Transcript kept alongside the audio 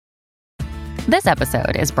This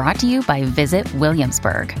episode is brought to you by Visit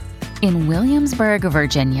Williamsburg. In Williamsburg,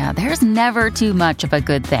 Virginia, there's never too much of a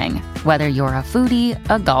good thing. Whether you're a foodie,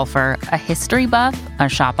 a golfer, a history buff, a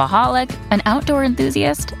shopaholic, an outdoor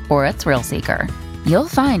enthusiast, or a thrill seeker, you'll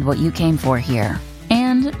find what you came for here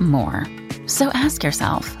and more. So ask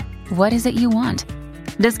yourself, what is it you want?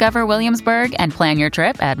 Discover Williamsburg and plan your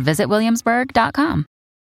trip at visitwilliamsburg.com.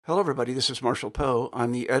 Hello, everybody. This is Marshall Poe.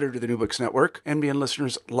 I'm the editor of the New Books Network. NBN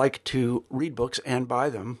listeners like to read books and buy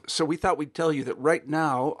them. So we thought we'd tell you that right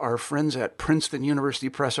now, our friends at Princeton University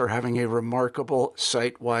Press are having a remarkable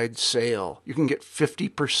site-wide sale. You can get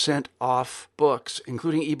 50% off books,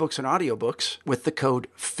 including ebooks and audiobooks, with the code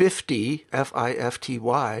 50,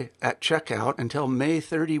 F-I-F-T-Y, at checkout until May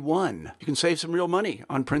 31. You can save some real money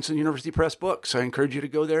on Princeton University Press books. I encourage you to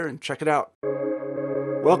go there and check it out.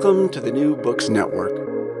 Welcome to the New Books Network.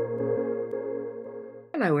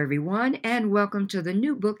 Hello, everyone, and welcome to the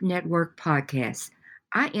New Book Network podcast.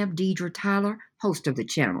 I am Deidre Tyler, host of the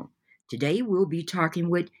channel. Today, we'll be talking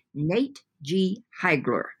with Nate G.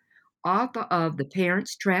 Hilger, author of The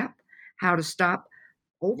Parent's Trap, How to Stop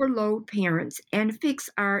Overload Parents and Fix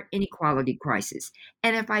Our Inequality Crisis.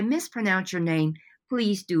 And if I mispronounce your name,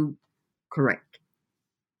 please do correct.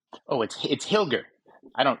 Oh, it's Hilger.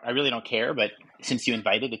 I really don't care, but since you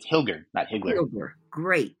invited, it's Hilger, not Higler. Hilger,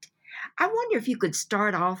 great. I wonder if you could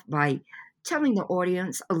start off by telling the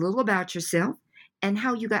audience a little about yourself and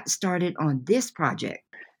how you got started on this project.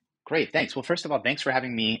 Great, thanks. Well, first of all, thanks for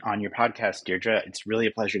having me on your podcast, Deirdre. It's really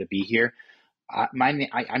a pleasure to be here. I'm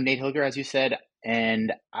Nate Hilger, as you said,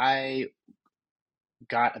 and I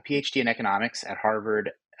got a PhD in economics at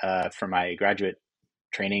Harvard for my graduate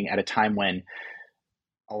training at a time when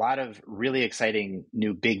a lot of really exciting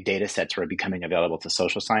new big data sets were becoming available to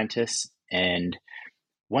social scientists. And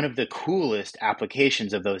one of the coolest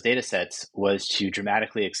applications of those data sets was to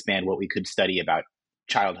dramatically expand what we could study about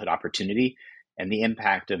childhood opportunity and the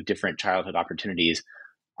impact of different childhood opportunities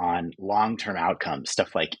on long-term outcomes,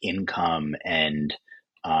 stuff like income and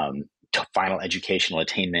final educational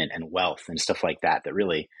attainment and wealth and stuff like that, that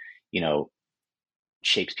really,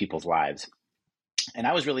 shapes people's lives. And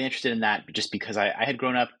I was really interested in that just because I had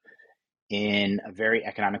grown up in a very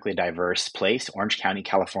economically diverse place, Orange County,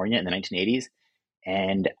 California, in the 1980s.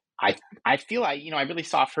 And I feel I really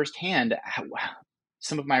saw firsthand how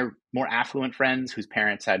some of my more affluent friends whose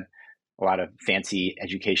parents had a lot of fancy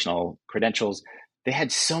educational credentials, they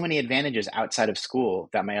had so many advantages outside of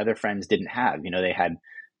school that my other friends didn't have. They had,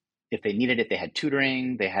 if they needed it, they had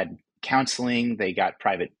tutoring, they had counseling, they got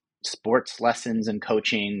private sports lessons and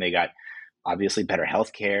coaching, they got obviously better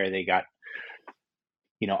healthcare, they got,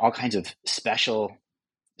 all kinds of special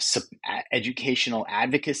educational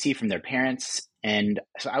advocacy from their parents. And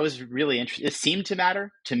so I was really interested. It seemed to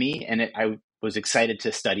matter to me, and I was excited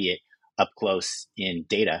to study it up close in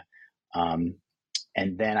data. And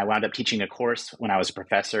then I wound up teaching a course when I was a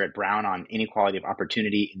professor at Brown on inequality of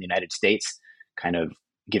opportunity in the United States, kind of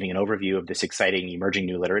giving an overview of this exciting emerging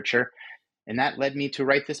new literature. And that led me to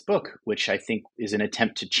write this book, which I think is an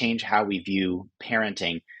attempt to change how we view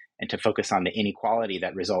parenting and to focus on the inequality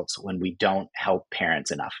that results when we don't help parents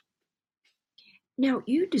enough. Now,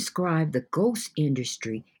 you described the ghost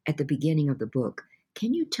industry at the beginning of the book.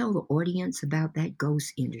 Can you tell the audience about that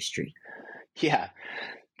ghost industry? Yeah.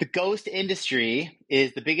 The ghost industry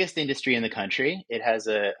is the biggest industry in the country. It has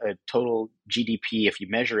a total GDP, if you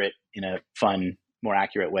measure it in a fun, more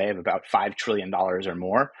accurate way, of about $5 trillion or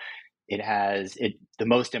more. It has the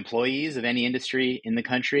most employees of any industry in the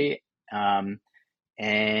country.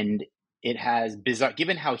 And it has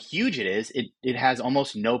given how huge it is, it has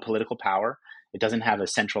almost no political power. It doesn't have a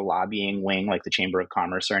central lobbying wing like the Chamber of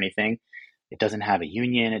Commerce or anything. It doesn't have a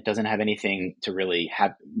union. It doesn't have anything to really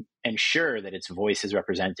ensure that its voice is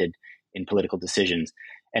represented in political decisions.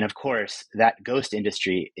 And of course, that ghost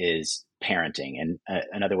industry is parenting. And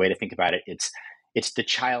another way to think about it, it's the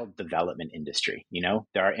child development industry.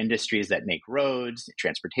 There are industries that make roads,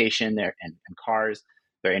 transportation, and cars.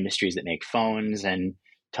 There are industries that make phones and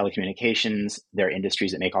telecommunications. There are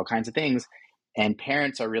industries that make all kinds of things. And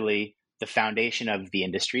parents are really the foundation of the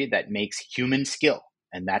industry that makes human skill.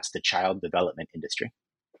 And that's the child development industry.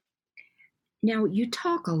 Now, you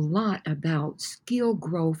talk a lot about skill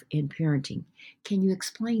growth in parenting. Can you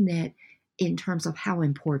explain that in terms of how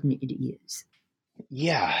important it is?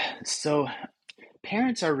 Yeah. So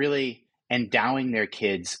parents are really endowing their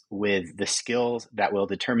kids with the skills that will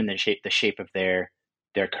determine the shape of their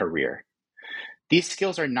career. These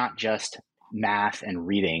skills are not just math and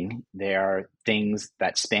reading. They are things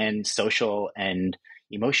that span social and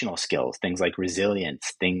emotional skills, things like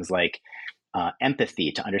resilience, things like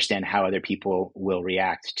empathy to understand how other people will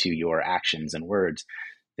react to your actions and words.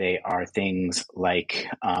 They are things like,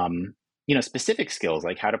 specific skills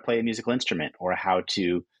like how to play a musical instrument or how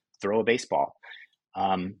to throw a baseball.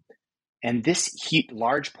 And this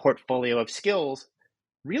large portfolio of skills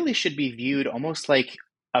really should be viewed almost like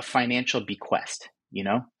a financial bequest.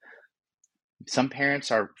 Some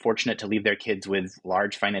parents are fortunate to leave their kids with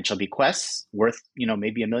large financial bequests worth,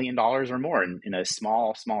 maybe $1 million or more in a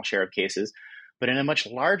small share of cases. But in a much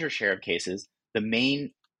larger share of cases, the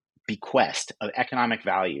main bequest of economic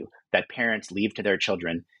value that parents leave to their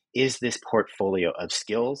children is this portfolio of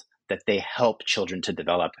skills that they help children to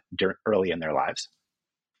develop early in their lives.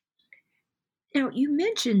 Now, you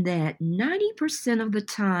mentioned that 90% of the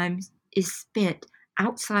time is spent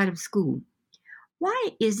outside of school. Why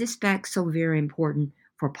is this fact so very important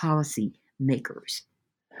for policy makers?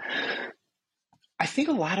 I think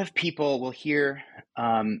a lot of people will hear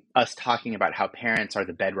us talking about how parents are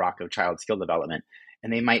the bedrock of child skill development,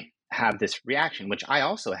 and they might have this reaction, which I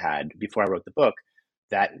also had before I wrote the book,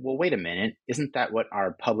 that, well, wait a minute, isn't that what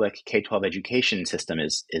our public K-12 education system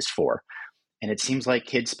is for? And it seems like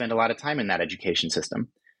kids spend a lot of time in that education system.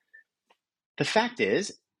 The fact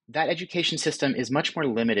is, that education system is much more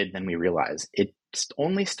limited than we realize. It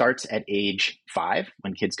only starts at age 5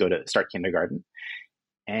 when kids go to start kindergarten.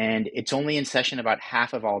 And it's only in session about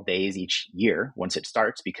half of all days each year once it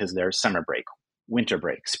starts, because there's summer break, winter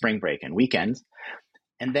break, spring break, and weekends.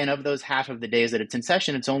 And then of those half of the days that it's in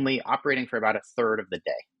session, it's only operating for about a third of the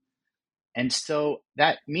day. And so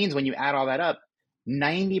that means when you add all that up,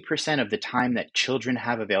 90% of the time that children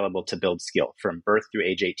have available to build skill from birth through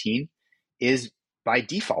age 18 is by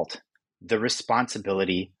default the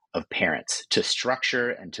responsibility of parents to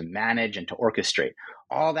structure and to manage and to orchestrate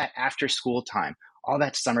all that after school time, all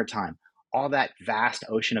that summertime, all that vast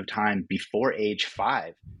ocean of time before age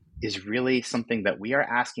 5 is really something that we are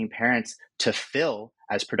asking parents to fill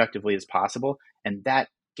as productively as possible. And that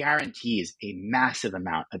guarantees a massive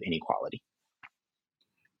amount of inequality.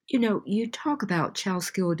 You talk about child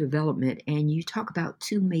skill development and you talk about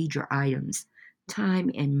two major items,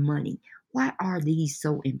 time and money. Why are these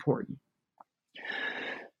so important?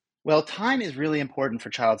 Well, time is really important for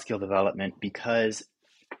child skill development because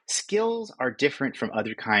skills are different from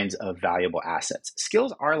other kinds of valuable assets.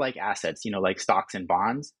 Skills are like assets, like stocks and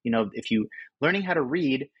bonds. If you learning how to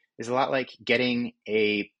read is a lot like getting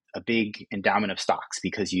a big endowment of stocks,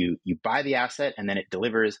 because you buy the asset and then it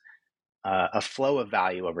delivers a flow of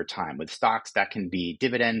value over time. With stocks, that can be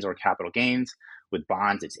dividends or capital gains. With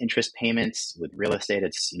bonds, it's interest payments. With real estate,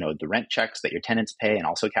 it's the rent checks that your tenants pay and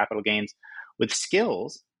also capital gains. With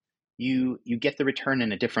skills, you get the return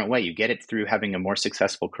in a different way. You get it through having a more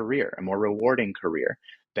successful career, a more rewarding career,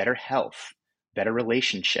 better health, better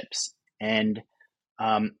relationships. And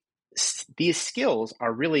these skills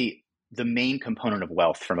are really the main component of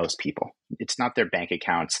wealth for most people. It's not their bank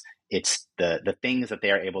accounts. It's the things that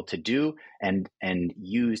they are able to do and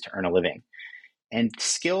use to earn a living. And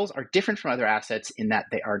skills are different from other assets in that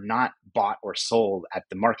they are not bought or sold at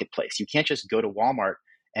the marketplace. You can't just go to Walmart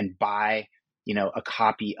and buy a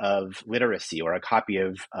copy of literacy or a copy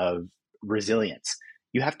of resilience.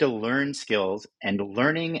 You have to learn skills, and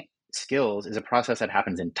learning skills is a process that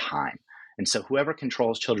happens in time. And so whoever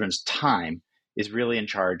controls children's time is really in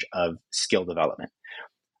charge of skill development.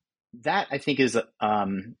 That, I think, is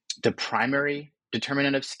the primary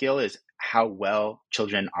determinant of skill, is how well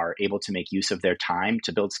children are able to make use of their time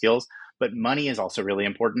to build skills. But money is also really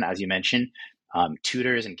important, as you mentioned.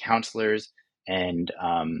 Tutors and counselors and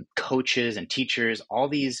coaches and teachers, all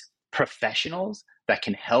these professionals that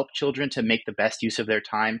can help children to make the best use of their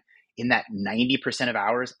time in that 90% of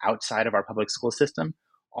hours outside of our public school system,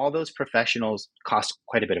 all those professionals cost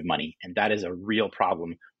quite a bit of money. And that is a real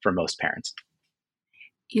problem for most parents.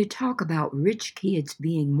 You talk about rich kids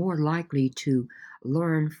being more likely to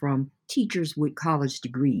learn from teachers with college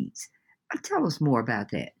degrees. Tell us more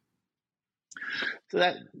about that. So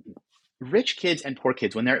that rich kids and poor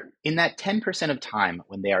kids, when they're in that 10% of time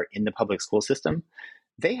when they are in the public school system,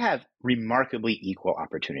 they have remarkably equal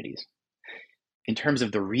opportunities in terms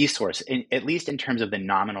of the resource, at least in terms of the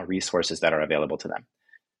nominal resources that are available to them.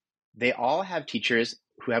 They all have teachers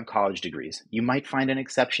who have college degrees. You might find an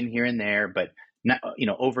exception here and there, but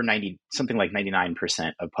over 90, something like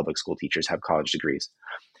 99% of public school teachers have college degrees.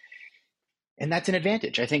 And that's an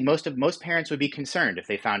advantage. I think most parents would be concerned if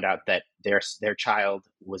they found out that their child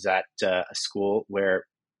was at a school where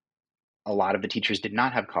a lot of the teachers did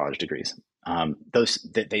not have college degrees.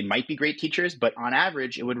 They might be great teachers, but on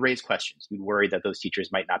average, it would raise questions. We'd worry that those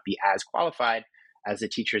teachers might not be as qualified as the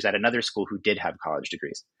teachers at another school who did have college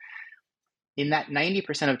degrees. In that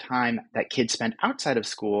 90% of time that kids spend outside of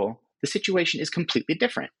school, the situation is completely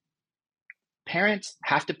different. Parents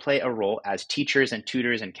have to play a role as teachers and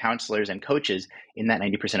tutors and counselors and coaches in that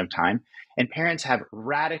 90% of time. And parents have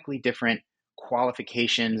radically different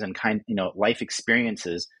qualifications and life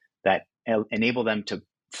experiences that enable them to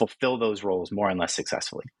fulfill those roles more and less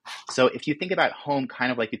successfully. So if you think about home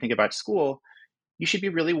kind of like you think about school, you should be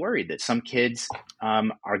really worried that some kids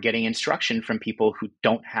are getting instruction from people who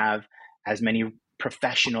don't have as many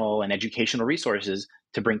professional and educational resources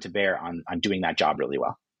to bring to bear on doing that job really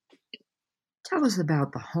well. Tell us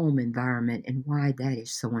about the home environment and why that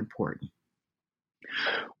is so important.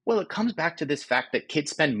 Well, it comes back to this fact that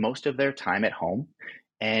kids spend most of their time at home,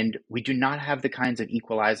 and we do not have the kinds of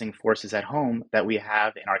equalizing forces at home that we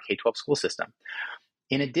have in our K-12 school system.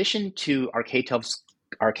 In addition to our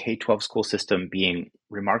K-12 school system being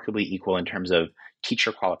remarkably equal in terms of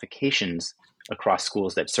teacher qualifications across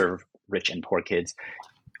schools that serve rich and poor kids,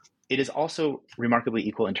 it is also remarkably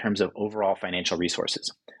equal in terms of overall financial resources.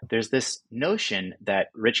 There's this notion that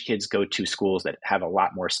rich kids go to schools that have a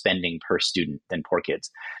lot more spending per student than poor kids.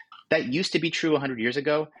 That used to be true 100 years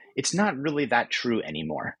ago. It's not really that true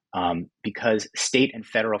anymore because state and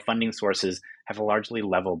federal funding sources have largely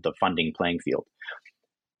leveled the funding playing field.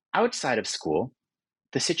 Outside of school,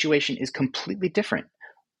 the situation is completely different.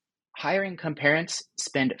 Higher income parents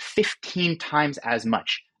spend 15 times as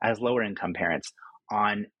much as lower income parents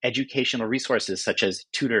on educational resources such as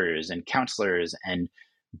tutors and counselors and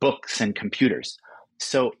books and computers.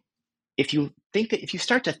 So if you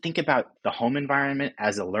start to think about the home environment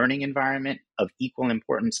as a learning environment of equal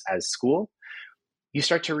importance as school, you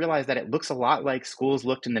start to realize that it looks a lot like schools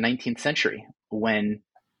looked in the 19th century when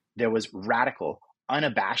there was radical,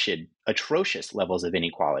 unabashed, atrocious levels of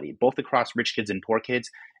inequality, both across rich kids and poor kids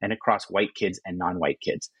and across white kids and non-white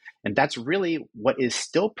kids. And that's really what is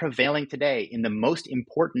still prevailing today in the most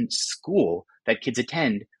important school that kids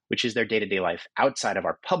attend, which is their day-to-day life outside of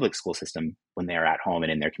our public school system when they are at home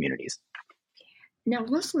and in their communities. Now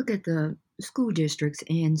let's look at the school districts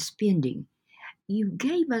and spending. You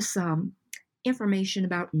gave us some information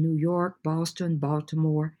about New York, Boston,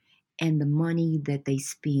 Baltimore, and the money that they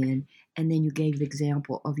spend, and then you gave the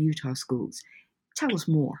example of Utah schools. Tell us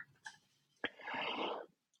more.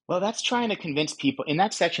 Well, that's trying to convince people in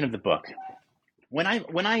that section of the book. When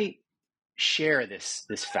I share this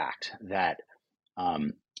fact that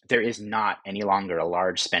there is not any longer a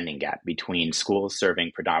large spending gap between schools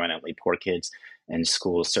serving predominantly poor kids and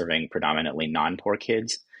schools serving predominantly non-poor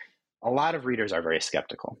kids, a lot of readers are very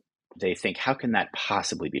skeptical. They think, how can that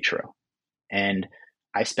possibly be true? And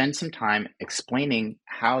I spend some time explaining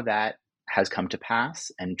how that has come to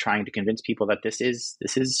pass and trying to convince people that this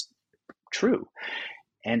is true.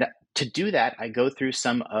 And to do that, I go through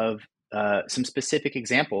some specific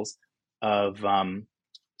examples of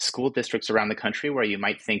school districts around the country where you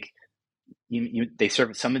might think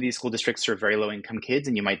some of these school districts serve very low income kids,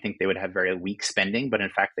 and you might think they would have very weak spending, but in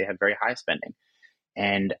fact they have very high spending.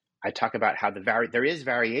 And I talk about how there is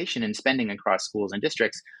variation in spending across schools and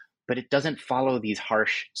districts, but it doesn't follow these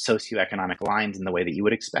harsh socioeconomic lines in the way that you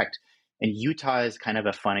would expect. And Utah is kind of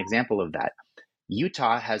a fun example of that.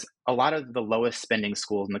 Utah has a lot of the lowest spending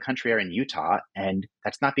schools in the country are in Utah, and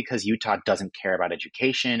that's not because Utah doesn't care about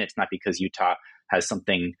education. It's not because Utah has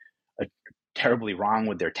something terribly wrong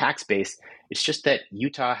with their tax base. It's just that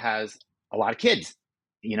Utah has a lot of kids.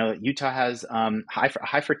 Utah has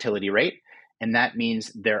high fertility rate, and that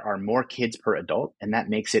means there are more kids per adult, and that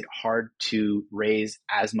makes it hard to raise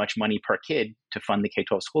as much money per kid to fund the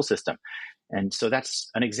K-12 school system. And so that's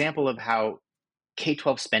an example of how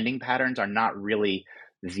K-12 spending patterns are not really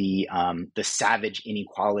the savage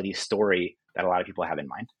inequality story that a lot of people have in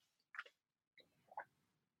mind.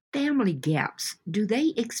 Family gaps, do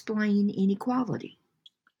they explain inequality?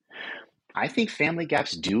 I think family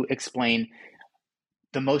gaps do explain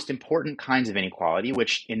the most important kinds of inequality,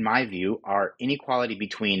 which in my view are inequality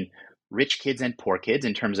between rich kids and poor kids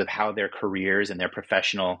in terms of how their careers and their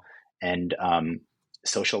professional and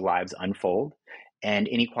social lives unfold, and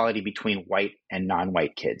inequality between white and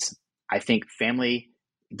non-white kids. I think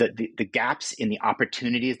the gaps in the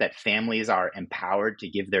opportunities that families are empowered to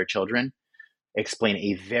give their children explain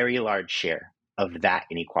a very large share of that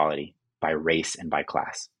inequality by race and by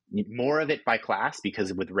class. More of it by class,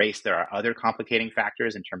 because with race, there are other complicating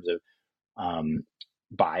factors in terms of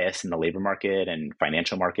bias in the labor market and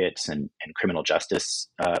financial markets and criminal justice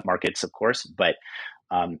markets, of course. But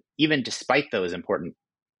even despite those important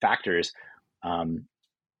factors,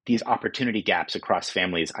 these opportunity gaps across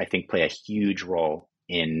families, I think, play a huge role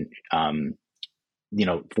in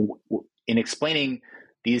explaining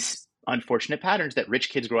these unfortunate patterns that rich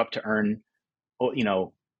kids grow up to earn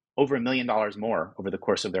over $1 million more over the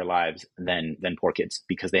course of their lives than poor kids,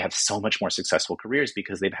 because they have so much more successful careers,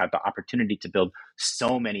 because they've had the opportunity to build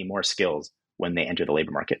so many more skills when they enter the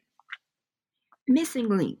labor market. Missing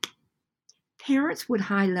link. Parents with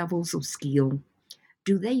high levels of skill,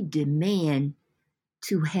 do they demand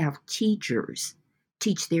to have teachers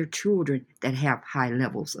teach their children that have high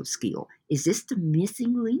levels of skill? Is this the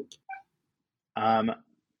missing link?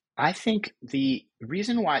 I think the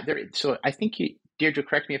reason why I think Deirdre,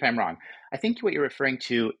 correct me if I'm wrong. I think what you're referring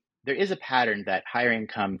to, there is a pattern that higher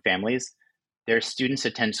income families, their students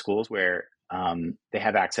attend schools where they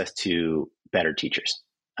have access to better teachers.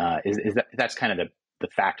 That's kind of the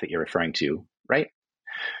fact that you're referring to, right?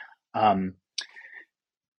 I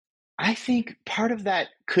think part of that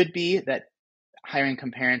could be that higher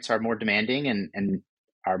income parents are more demanding and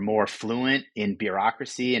are more fluent in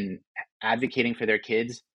bureaucracy and advocating for their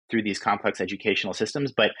kids through these complex educational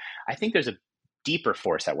systems. But I think there's a deeper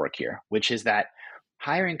force at work here, which is that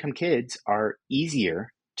higher income kids are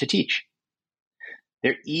easier to teach.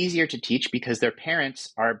 They're easier to teach because their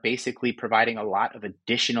parents are basically providing a lot of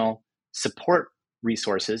additional support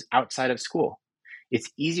resources outside of school.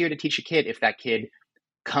 It's easier to teach a kid if that kid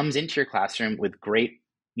comes into your classroom with great,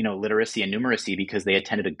 literacy and numeracy because they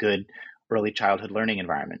attended a good early childhood learning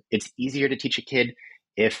environment. It's easier to teach a kid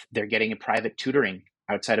if they're getting a private tutoring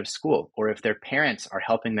outside of school, or if their parents are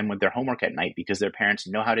helping them with their homework at night because their parents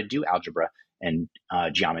know how to do algebra and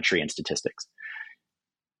geometry and statistics.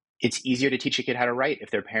 It's easier to teach a kid how to write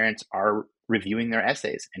if their parents are reviewing their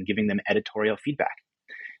essays and giving them editorial feedback.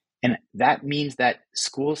 And that means that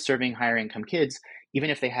schools serving higher income kids, even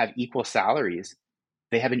if they have equal salaries,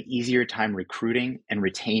 they have an easier time recruiting and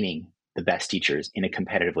retaining the best teachers in a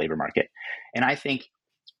competitive labor market. And I think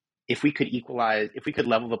if we could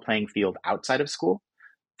level the playing field outside of school,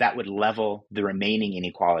 that would level the remaining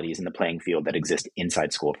inequalities in the playing field that exist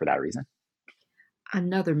inside school for that reason.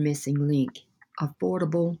 Another missing link,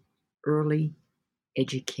 affordable early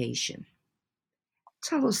education.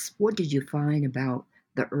 Tell us, what did you find about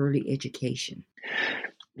the early education?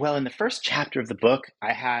 Well, in the first chapter of the book,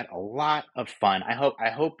 I had a lot of fun. I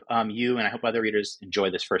hope you and I hope other readers enjoy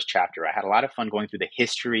this first chapter. I had a lot of fun going through the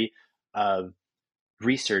history of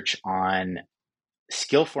research on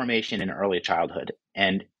skill formation in early childhood.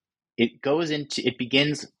 And it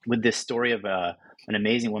begins with this story of an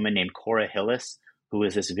amazing woman named Cora Hillis, who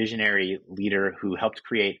was this visionary leader who helped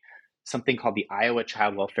create something called the Iowa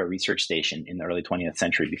Child Welfare Research Station in the early 20th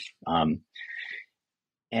century.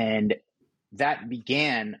 And that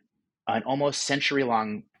began an almost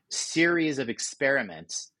century-long series of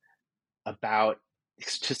experiments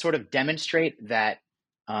to sort of demonstrate that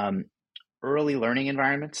early learning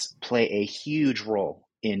environments play a huge role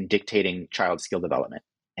in dictating child skill development.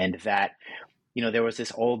 And that, there was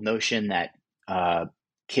this old notion that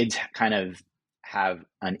kids kind of have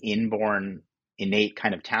an inborn, innate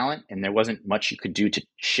kind of talent, and there wasn't much you could do to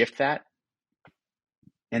shift that.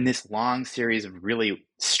 And this long series of really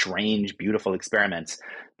strange, beautiful experiments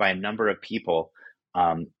by a number of people,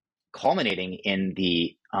 culminating in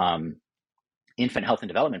the Infant Health and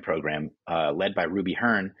Development Program led by Ruby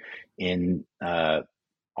Hearn in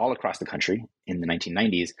all across the country in the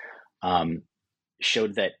 1990s,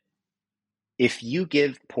 showed that if you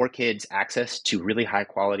give poor kids access to really high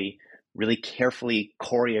quality, really carefully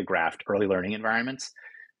choreographed early learning environments,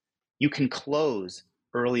 you can close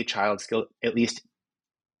early child skill, at least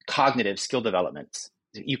cognitive skill developments.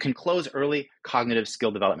 You can close early cognitive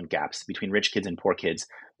skill development gaps between rich kids and poor kids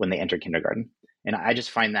when they enter kindergarten. And I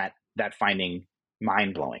just find that finding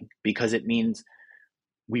mind-blowing, because it means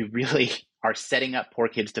we really are setting up poor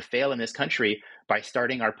kids to fail in this country by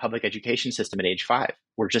starting our public education system at age 5.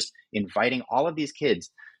 We're just inviting all of these kids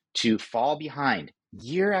to fall behind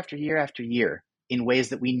year after year after year in ways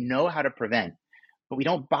that we know how to prevent, but we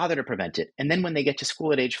don't bother to prevent it. And then when they get to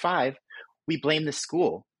school at age 5, we blame the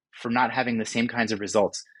school for not having the same kinds of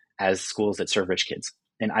results as schools that serve rich kids.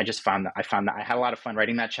 And I found that I had a lot of fun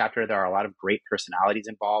writing that chapter. There are a lot of great personalities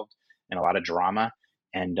involved and a lot of drama.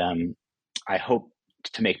 And I hope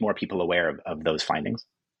to make more people aware of those findings.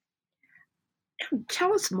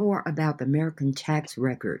 Tell us more about the American tax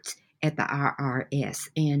records at the IRS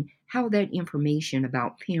and how that information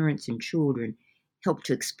about parents and children helped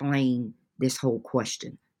to explain this whole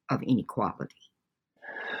question of inequality.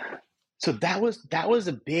 So that was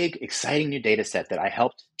a big, exciting new data set that I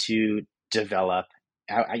helped to develop.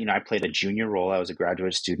 I played a junior role. I was a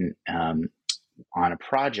graduate student on a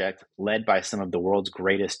project led by some of the world's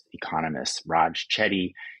greatest economists, Raj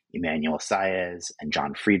Chetty, Emmanuel Saez, and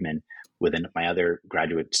John Friedman, with my other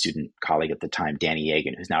graduate student colleague at the time, Danny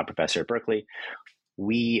Yeagan, who's now a professor at Berkeley.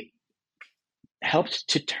 We helped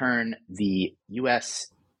to turn the U.S.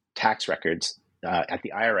 tax records at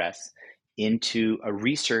the IRS into a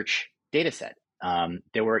research data set.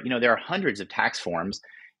 There are hundreds of tax forms,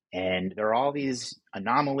 and there are all these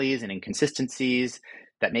anomalies and inconsistencies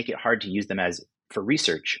that make it hard to use them for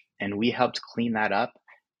research. And we helped clean that up,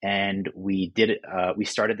 and we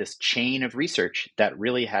started this chain of research that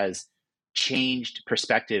really has changed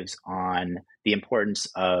perspectives on the importance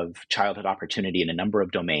of childhood opportunity in a number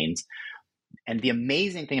of domains. And the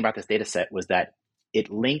amazing thing about this data set was that it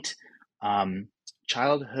linked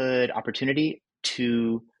childhood opportunity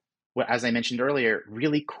to what, as I mentioned earlier,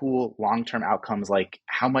 really cool long-term outcomes like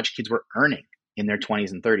how much kids were earning in their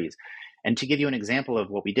 20s and 30s. And to give you an example of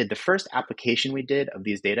what we did, the first application we did of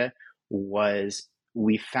these data was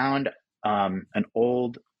we found an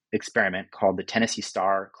old experiment called the Tennessee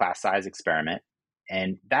Star class size experiment.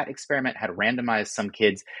 And that experiment had randomized some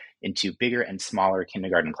kids into bigger and smaller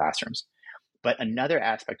kindergarten classrooms. But another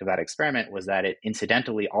aspect of that experiment was that it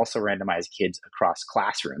incidentally also randomized kids across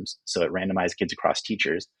classrooms. So it randomized kids across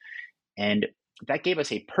teachers. And that gave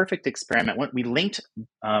us a perfect experiment. We linked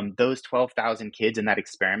those 12,000 kids in that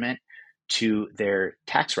experiment to their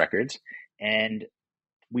tax records. And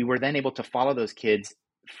we were then able to follow those kids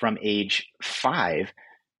from age 5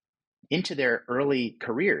 into their early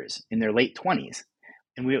careers in their late 20s.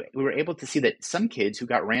 And we were able to see that some kids who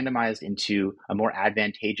got randomized into a more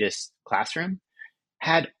advantageous classroom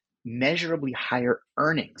had measurably higher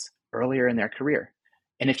earnings earlier in their career.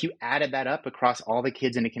 And if you added that up across all the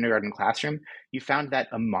kids in a kindergarten classroom, you found that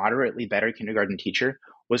a moderately better kindergarten teacher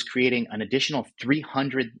was creating an additional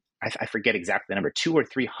I forget exactly the number, $200,000 or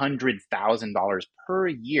 $300,000 per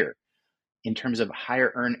year in terms of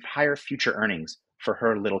higher future earnings for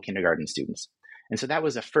her little kindergarten students. And so that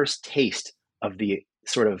was a first taste of the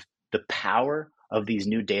power of these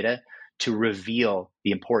new data to reveal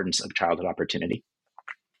the importance of childhood opportunity.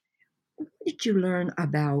 What did you learn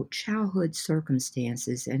about childhood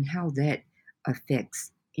circumstances and how that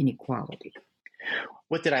affects inequality?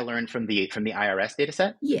 What did I learn from the IRS data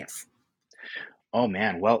set? Yes. Oh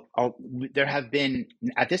man, well,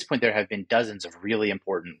 at this point there have been dozens of really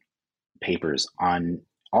important papers on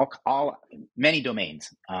many domains,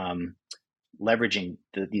 leveraging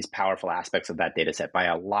these powerful aspects of that data set by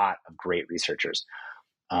a lot of great researchers.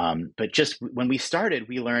 But just when we started,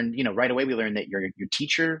 we learned, right away, we learned that your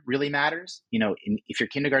teacher really matters. If your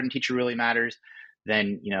kindergarten teacher really matters,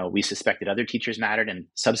 then, we suspected other teachers mattered. And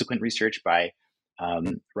subsequent research by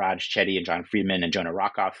Raj Chetty and John Friedman and Jonah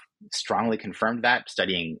Rockoff strongly confirmed that.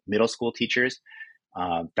 Studying middle school teachers,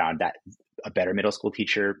 found that a better middle school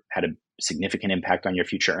teacher had a significant impact on your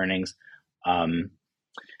future earnings.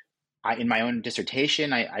 In my own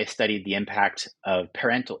dissertation, I studied the impact of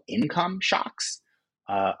parental income shocks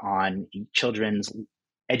on children's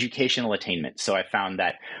educational attainment. So I found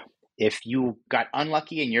that if you got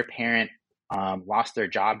unlucky and your parent lost their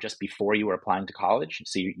job just before you were applying to college,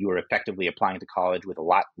 so you were effectively applying to college with a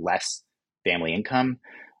lot less family income,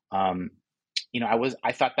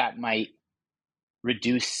 I thought that might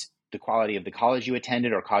reduce the quality of the college you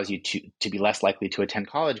attended or cause you to be less likely to attend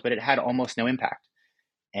college, but it had almost no impact.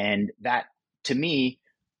 And that, to me,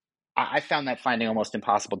 I found that finding almost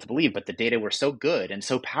impossible to believe, but the data were so good and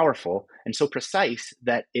so powerful and so precise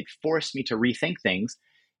that it forced me to rethink things.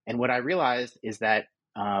 And what I realized is that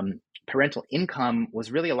parental income was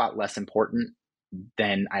really a lot less important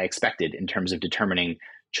than I expected in terms of determining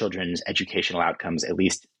children's educational outcomes, at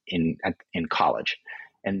least in college.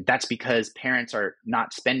 And that's because parents are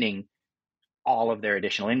not spending all of their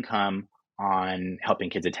additional income on helping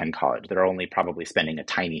kids attend college. They're only probably spending a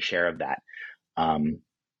tiny share of that. And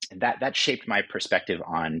that shaped my perspective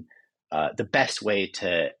on the best way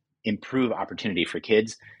to improve opportunity for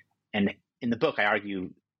kids. And in the book, I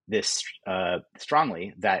argue this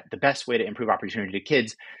strongly, that the best way to improve opportunity to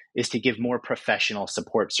kids is to give more professional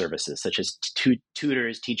support services, such as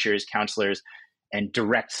tutors, teachers, counselors, and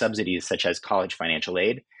direct subsidies, such as college financial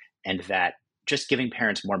aid. And that just giving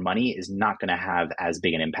parents more money is not going to have as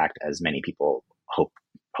big an impact as many people hope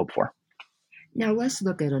for. Now let's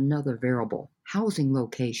look at another variable, housing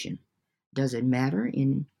location. Does it matter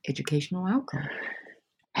in educational outcome?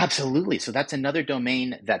 Absolutely. So that's another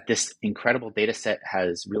domain that this incredible data set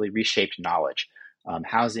has really reshaped knowledge.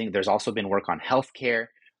 Housing, there's also been work on healthcare.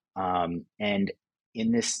 And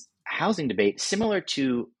in this housing debate, similar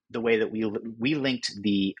to the way that we linked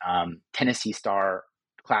the Tennessee Star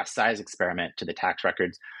class size experiment to the tax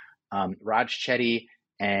records, Raj Chetty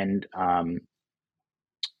and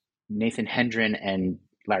Nathan Hendren and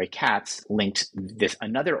Larry Katz linked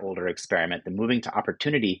another older experiment, the Moving to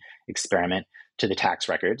Opportunity experiment, to the tax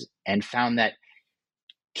records, and found that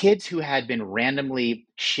Kids who had been randomly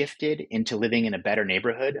shifted into living in a better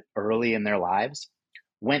neighborhood early in their lives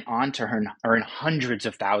went on to earn hundreds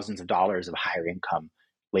of thousands of dollars of higher income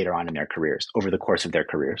later on in their careers, over the course of their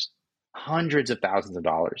careers. Hundreds of thousands of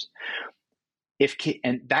dollars.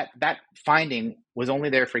 And that finding was only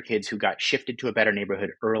there for kids who got shifted to a better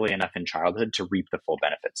neighborhood early enough in childhood to reap the full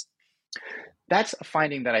benefits. That's a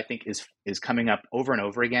finding that I think is coming up over and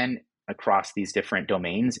over again across these different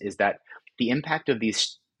domains, is that the impact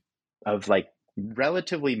of like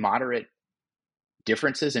relatively moderate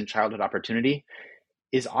differences in childhood opportunity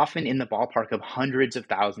is often in the ballpark of hundreds of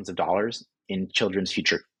thousands of dollars in children's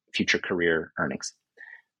future career earnings.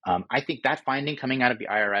 I think that finding coming out of the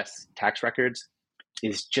IRS tax records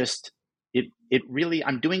is just, it really,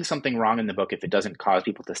 I'm doing something wrong in the book if it doesn't cause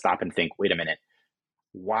people to stop and think, wait a minute,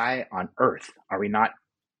 why on earth are we not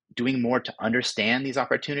doing more to understand these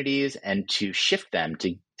opportunities and to shift them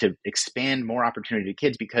to expand more opportunity to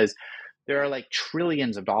kids? Because there are like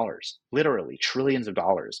trillions of dollars, literally trillions of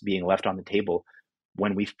dollars being left on the table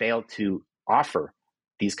when we fail to offer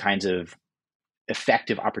these kinds of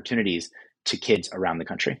effective opportunities to kids around the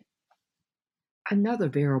country. Another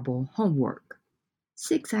variable, homework.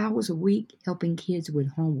 6 hours a week helping kids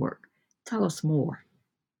with homework. Tell us more.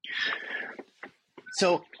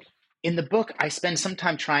 So in the book, I spend some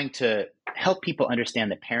time trying to help people understand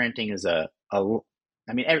that parenting is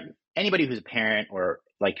anybody who's a parent, or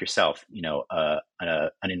like yourself, an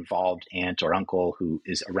involved aunt or uncle who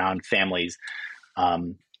is around families,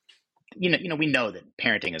 we know that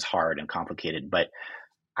parenting is hard and complicated, but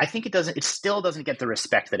I think it still doesn't get the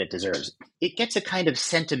respect that it deserves. It gets a kind of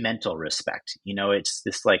sentimental respect. It's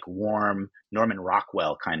this like warm Norman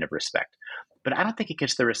Rockwell kind of respect, but I don't think it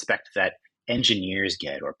gets the respect that engineers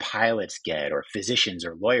get, or pilots get, or physicians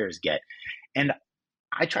or lawyers get. And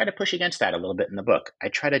I try to push against that a little bit in the book. I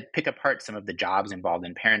try to pick apart some of the jobs involved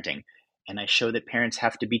in parenting, and I show that parents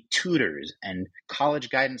have to be tutors and college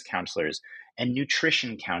guidance counselors and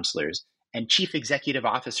nutrition counselors and chief executive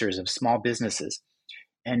officers of small businesses.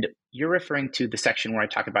 And you're referring to the section where I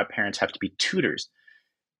talk about parents have to be tutors.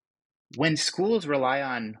 When schools rely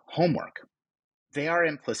on homework, they are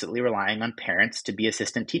implicitly relying on parents to be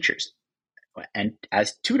assistant teachers and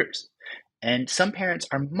as tutors. And some parents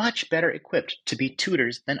are much better equipped to be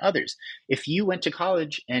tutors than others. If you went to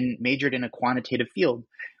college and majored in a quantitative field,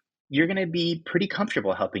 you're going to be pretty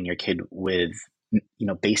comfortable helping your kid with,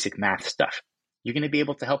 basic math stuff. You're going to be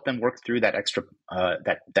able to help them work through that extra,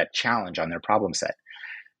 that challenge on their problem set.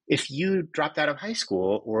 If you dropped out of high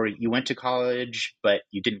school, or you went to college, but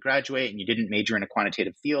you didn't graduate and you didn't major in a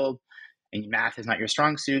quantitative field, and math is not your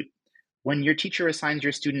strong suit, when your teacher assigns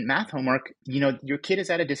your student math homework, your kid is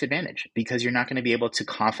at a disadvantage because you're not going to be able to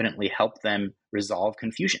confidently help them resolve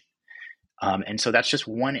confusion. And so that's just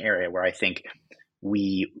one area where I think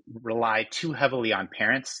we rely too heavily on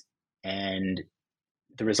parents, and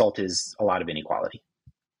the result is a lot of inequality.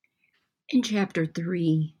 In chapter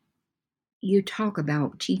 3, you talk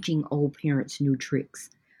about teaching old parents new tricks.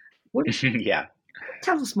 Yeah.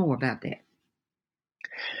 Tell us more about that.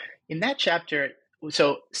 In that chapter,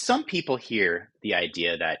 so some people hear the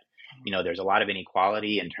idea that, there's a lot of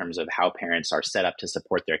inequality in terms of how parents are set up to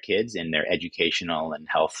support their kids in their educational and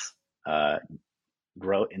health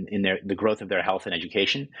growth, in the growth of their health and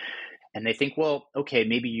education. And they think, well, okay,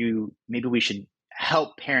 maybe we should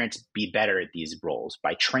help parents be better at these roles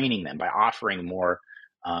by training them, by offering more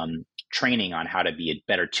training on how to be a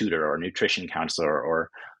better tutor or nutrition counselor or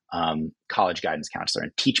college guidance counselor,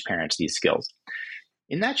 and teach parents these skills.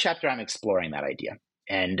 In that chapter, I'm exploring that idea.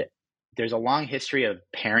 And there's a long history of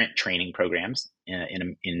parent training programs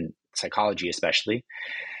in psychology, especially.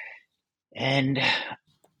 And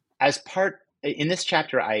in this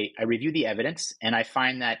chapter, I review the evidence, and I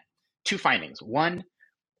find that two findings. One,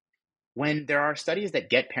 when there are studies that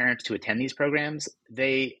get parents to attend these programs,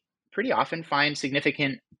 they pretty often find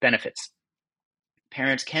significant benefits.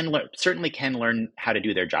 Parents certainly can learn how to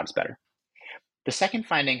do their jobs better. The second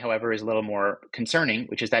finding, however, is a little more concerning,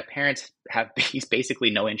 which is that parents have basically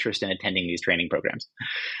no interest in attending these training programs.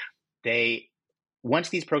 Once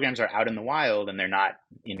these programs are out in the wild and they're not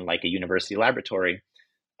in like a university laboratory,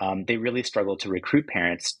 they really struggle to recruit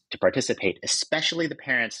parents to participate, especially the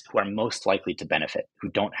parents who are most likely to benefit, who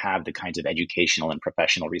don't have the kinds of educational and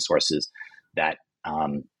professional resources that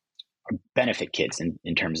benefit kids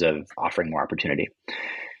in terms of offering more opportunity.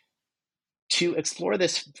 To explore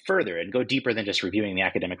this further and go deeper than just reviewing the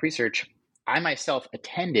academic research, I myself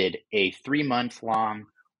attended a 3-month-long,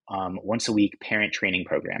 once-a-week parent training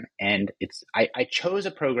program. And I chose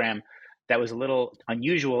a program that was a little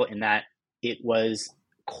unusual in that it was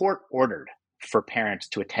court-ordered for parents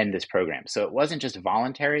to attend this program. So it wasn't just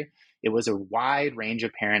voluntary. It was a wide range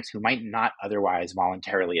of parents who might not otherwise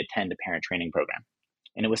voluntarily attend a parent training program.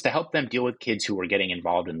 And it was to help them deal with kids who were getting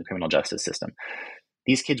involved in the criminal justice system.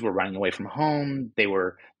 These kids were running away from home. They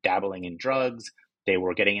were dabbling in drugs. They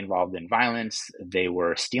were getting involved in violence. They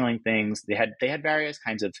were stealing things. They had various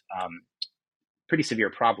kinds of pretty severe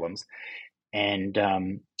problems. And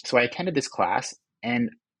so I attended this class, and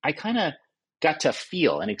I kind of got to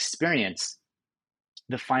feel and experience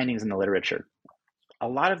the findings in the literature. A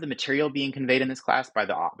lot of the material being conveyed in this class by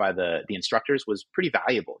the instructors was pretty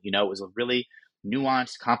valuable. You know, it was a really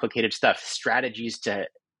nuanced, complicated stuff. Strategies to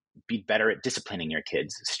be better at disciplining your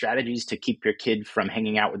kids. Strategies to keep your kid from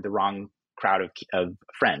hanging out with the wrong crowd of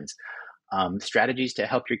friends. Strategies to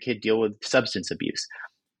help your kid deal with substance abuse.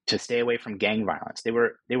 To stay away from gang violence. They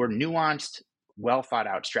were nuanced, well thought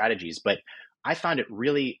out strategies, but I found it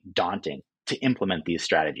really daunting to implement these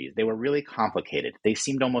strategies. They were really complicated. They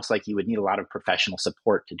seemed almost like you would need a lot of professional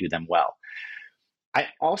support to do them well. I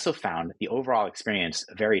also found the overall experience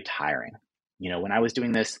very tiring. You know, when I was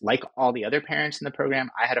doing this, like all the other parents in the program,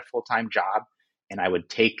 I had a full-time job, and I would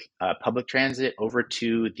take public transit over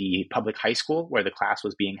to the public high school where the class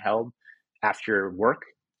was being held after work.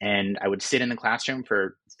 And I would sit in the classroom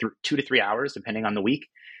for 2 to 3 hours, depending on the week,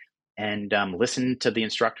 and listen to the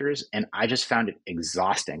instructors. And I just found it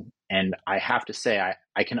exhausting. And I have to say,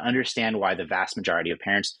 I can understand why the vast majority of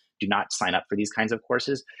parents do not sign up for these kinds of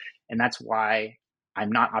courses. And that's why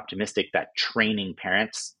I'm not optimistic that training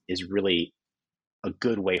parents is really a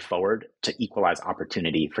good way forward to equalize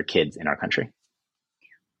opportunity for kids in our country.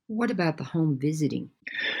 What about the home visiting?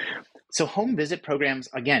 So home visit programs,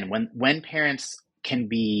 again, when parents can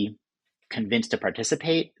be convinced to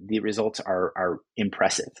participate, the results are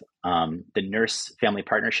impressive. The Nurse Family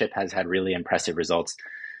Partnership has had really impressive results,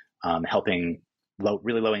 helping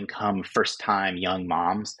really low income, first time young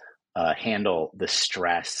moms handle the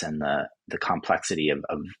stress and the complexity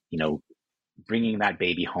of bringing that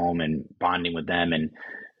baby home and bonding with them and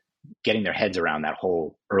getting their heads around that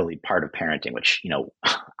whole early part of parenting, which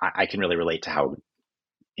I can really relate to how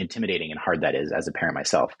intimidating and hard that is as a parent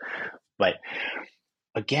myself. But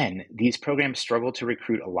again, these programs struggle to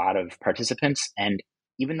recruit a lot of participants. And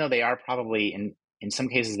even though they are probably, in some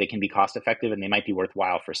cases, they can be cost effective and they might be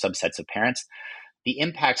worthwhile for subsets of parents, the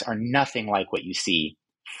impacts are nothing like what you see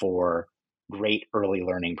for great early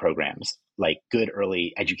learning programs, like good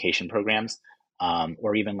early education programs,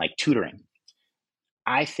 or even like tutoring.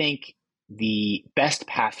 I think the best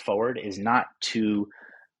path forward is not to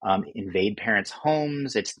invade parents'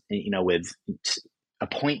 homes. It's, with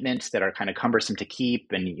appointments that are kind of cumbersome to keep,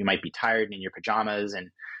 and you might be tired in your pajamas and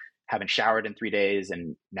haven't showered in 3 days,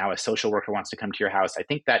 and now a social worker wants to come to your house. I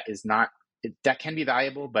think that can be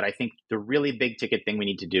valuable, but I think the really big ticket thing we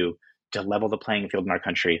need to do to level the playing field in our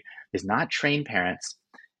country is not train parents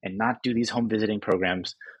and not do these home visiting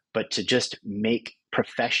programs, but to just make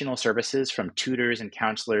professional services from tutors and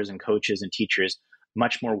counselors and coaches and teachers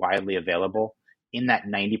much more widely available in that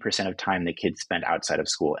 90% of time that kids spend outside of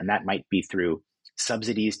school. And that might be through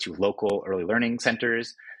subsidies to local early learning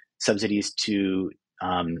centers, subsidies to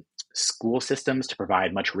school systems to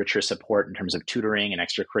provide much richer support in terms of tutoring and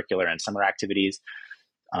extracurricular and summer activities,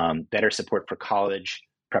 better support for college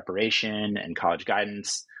preparation and college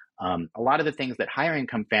guidance. A lot of the things that higher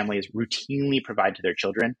income families routinely provide to their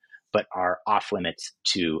children, but are off limits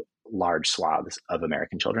to large swaths of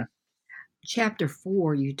American children. Chapter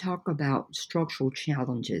 4, you talk about structural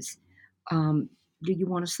challenges. Do you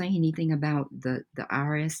want to say anything about the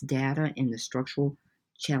IRS data and the structural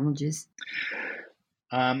challenges?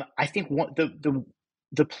 I think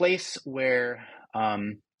the place where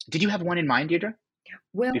did you have one in mind, Deirdre?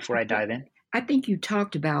 Well, before I dive in, I think you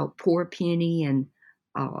talked about Poor Penny and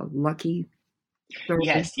Lucky 30.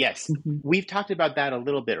 Yes. Mm-hmm. We've talked about that a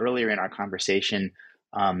little bit earlier in our conversation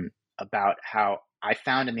about how I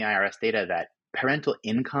found in the IRS data that parental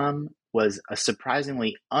income was a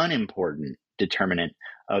surprisingly unimportant determinant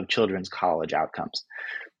of children's college outcomes.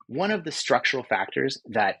 One of the structural factors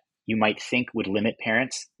that you might think would limit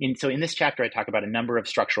parents. So in this chapter, I talk about a number of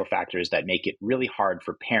structural factors that make it really hard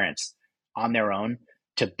for parents on their own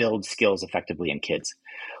to build skills effectively in kids.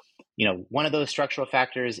 One of those structural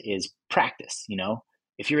factors is practice.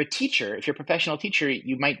 If you're a teacher, if you're a professional teacher,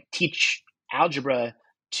 you might teach algebra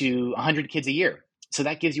to 100 kids a year. So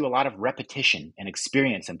that gives you a lot of repetition and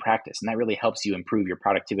experience and practice, and that really helps you improve your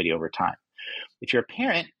productivity over time. If you're a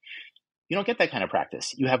parent, you don't get that kind of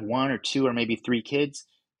practice. You have 1 or 2 or maybe 3 kids,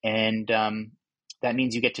 and that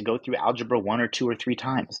means you get to go through algebra 1 or 2 or 3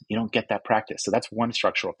 times. You don't get that practice. So that's one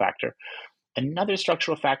structural factor. Another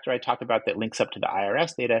structural factor I talk about that links up to the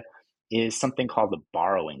IRS data is something called the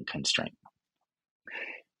borrowing constraint.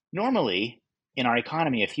 Normally, in our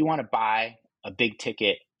economy, if you want to buy a big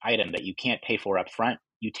ticket item that you can't pay for up front,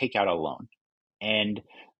 you take out a loan. And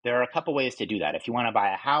there are a couple ways to do that. If you want to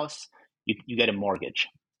buy a house, you get a mortgage.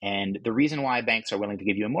 And the reason why banks are willing to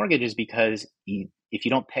give you a mortgage is because if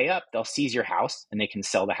you don't pay up, they'll seize your house and they can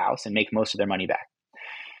sell the house and make most of their money back.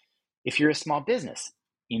 If you're a small business,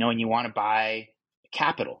 and you want to buy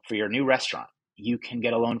capital for your new restaurant, you can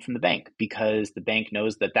get a loan from the bank because the bank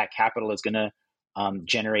knows that capital is going to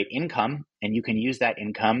generate income, and you can use that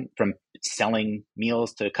income from selling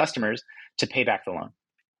meals to customers to pay back the loan.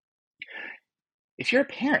 If you're a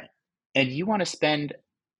parent and you want to spend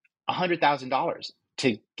 $100,000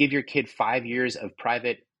 to give your kid 5 years of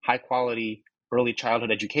private, high-quality early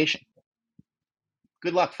childhood education,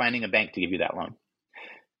 good luck finding a bank to give you that loan,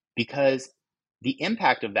 because the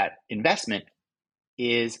impact of that investment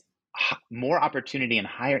is more opportunity and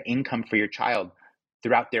higher income for your child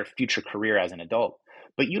throughout their future career as an adult.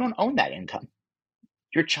 But you don't own that income.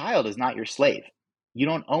 Your child is not your slave. You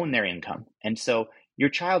don't own their income. And so your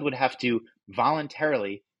child would have to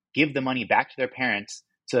voluntarily give the money back to their parents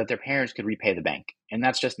so that their parents could repay the bank. And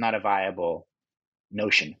that's just not a viable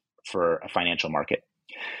notion for a financial market.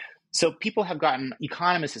 So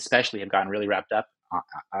economists especially, have gotten really wrapped up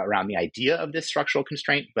around the idea of this structural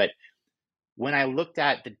constraint. But when I looked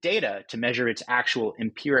at the data to measure its actual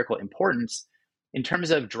empirical importance, in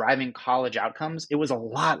terms of driving college outcomes, it was a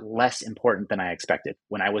lot less important than I expected.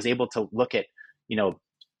 When I was able to look at,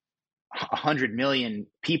 100 million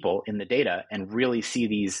people in the data and really see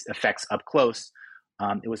these effects up close,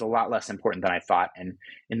 it was a lot less important than I thought. And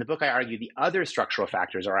in the book, I argue the other structural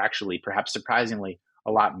factors are actually, perhaps surprisingly,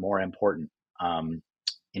 a lot more important.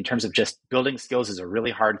 In terms of just building skills is a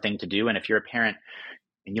really hard thing to do. And if you're a parent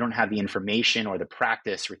and you don't have the information or the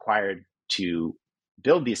practice required to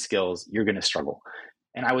build these skills, you're going to struggle.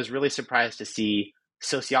 And I was really surprised to see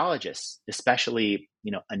sociologists, especially,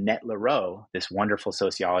 Annette Leroux, this wonderful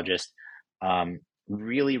sociologist,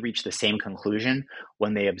 really reach the same conclusion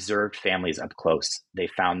when they observed families up close. They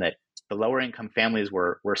found that the lower income families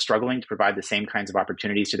were struggling to provide the same kinds of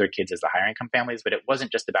opportunities to their kids as the higher income families, but it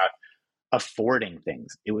wasn't just about affording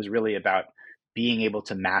things. It was really about being able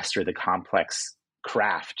to master the complex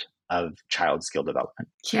craft of child skill development.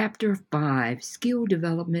 Chapter 5, Skill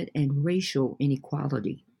Development and Racial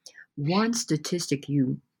Inequality. One statistic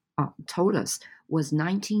you told us was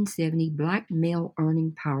 1970 Black male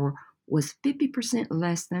earning power was 50%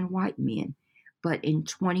 less than white men. But in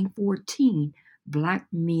 2014, Black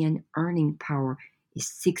men earning power is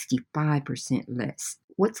 65% less.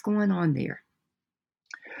 What's going on there?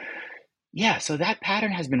 Yeah, so that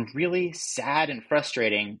pattern has been really sad and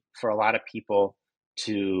frustrating for a lot of people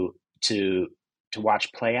to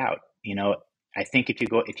watch play out. I think if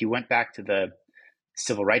you went back to the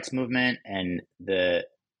civil rights movement and the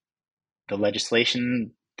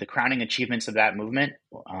legislation, the crowning achievements of that movement,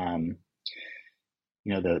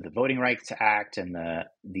 the Voting Rights Act and the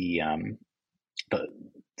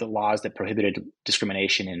laws that prohibited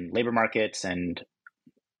discrimination in labor markets and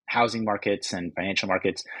housing markets and financial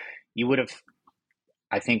markets, you would have,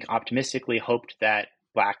 I think, optimistically hoped that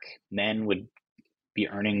Black men would be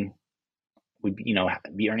earning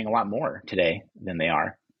a lot more today than they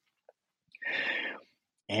are.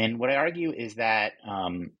 And what I argue is that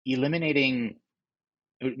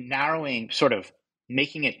narrowing, sort of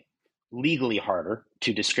making it legally harder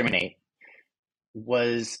to discriminate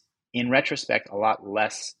was, in retrospect, a lot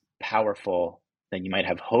less powerful than you might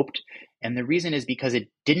have hoped. And the reason is because it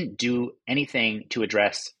didn't do anything to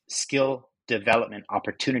address skill development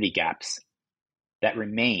opportunity gaps that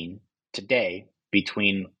remain today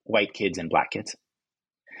between white kids and Black kids.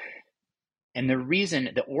 And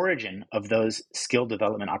the origin of those skill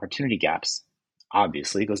development opportunity gaps,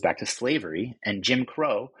 obviously, goes back to slavery and Jim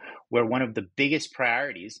Crow, where one of the biggest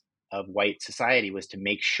priorities of white society was to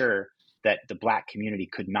make sure that the Black community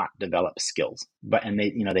could not develop skills. And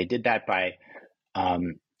they did that by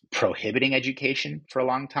prohibiting education for a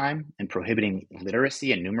long time and prohibiting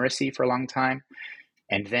literacy and numeracy for a long time,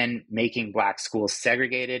 and then making Black schools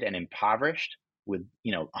segregated and impoverished with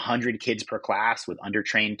 100 kids per class with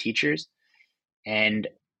undertrained teachers. And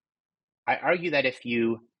I argue that if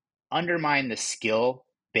you undermine the skill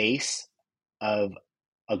base of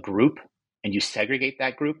a group and you segregate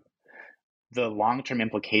that group, the long-term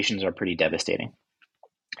implications are pretty devastating.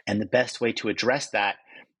 And the best way to address that,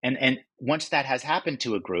 and once that has happened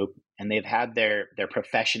to a group and they've had their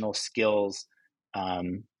professional skills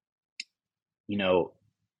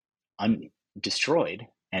destroyed,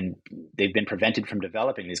 and they've been prevented from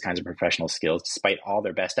developing these kinds of professional skills despite all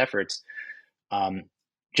their best efforts,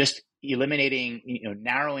 just eliminating,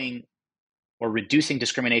 narrowing or reducing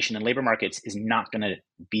discrimination in labor markets is not going to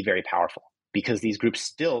be very powerful, because these groups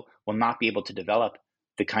still will not be able to develop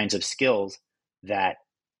the kinds of skills that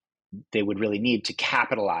they would really need to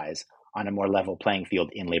capitalize on a more level playing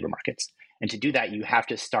field in labor markets. And to do that, you have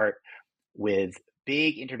to start with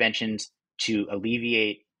big interventions to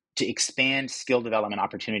expand skill development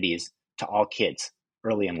opportunities to all kids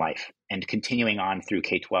early in life, and continuing on through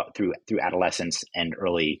K-12, through adolescence and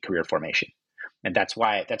early career formation. And that's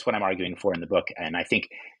what I'm arguing for in the book. And I think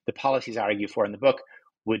the policies I argue for in the book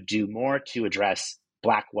would do more to address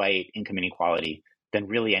Black-white income inequality than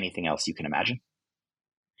really anything else you can imagine.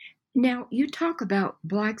 Now, you talk about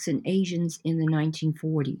Blacks and Asians in the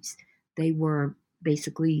 1940s. They were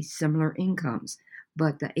basically similar incomes,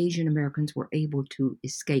 but the Asian Americans were able to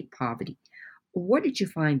escape poverty. What did you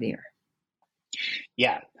find there?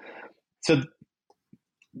 Yeah. So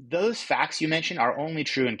those facts you mentioned are only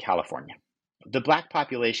true in California. The Black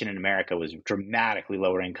population in America was dramatically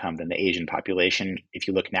lower income than the Asian population if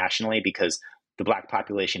you look nationally, because the Black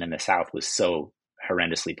population in the South was so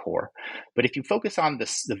horrendously poor. But if you focus on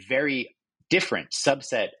the very different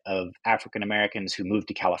subset of African Americans who moved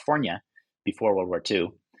to California before World War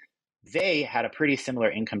II, they had a pretty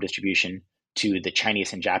similar income distribution to the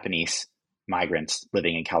Chinese and Japanese migrants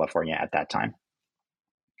living in California at that time.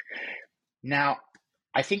 Now,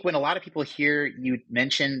 I think when a lot of people hear you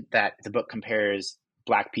mention that the book compares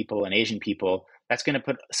Black people and Asian people, that's going to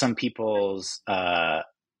put some people's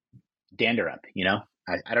dander up,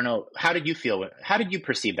 I don't know. How did you feel? How did you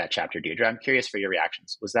perceive that chapter, Deirdre? I'm curious for your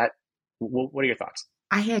reactions. What are your thoughts?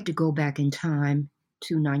 I had to go back in time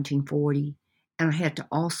to 1940, and I had to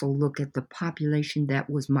also look at the population that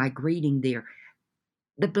was migrating there.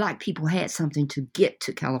 The Black people had something to get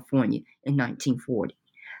to California in 1940.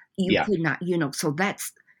 You could not, so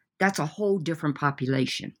that's a whole different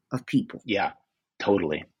population of people. Yeah,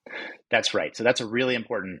 totally. That's right. So that's a really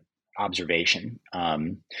important observation.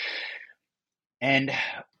 And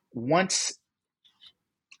once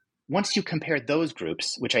you compare those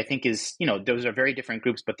groups, which I think is, those are very different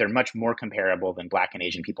groups, but they're much more comparable than Black and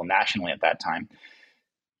Asian people nationally at that time.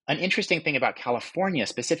 An interesting thing about California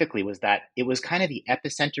specifically was that it was kind of the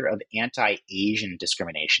epicenter of anti-Asian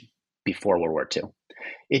discrimination before World War II.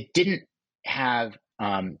 It didn't have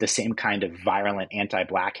the same kind of virulent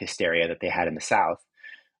anti-Black hysteria that they had in the South.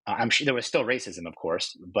 I'm sure there was still racism, of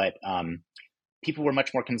course, but people were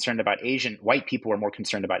much more concerned about white people were more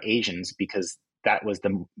concerned about Asians because that was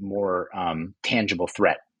the more tangible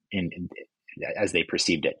threat as they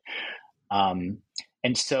perceived it.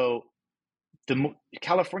 And so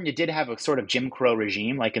California did have a sort of Jim Crow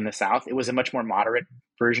regime, like in the South. It was a much more moderate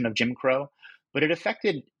version of Jim Crow, but it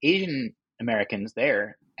affected Asian Americans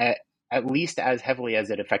there at least as heavily as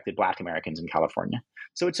it affected Black Americans in California.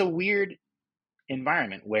 So it's a weird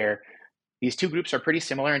environment where these two groups are pretty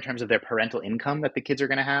similar in terms of their parental income that the kids are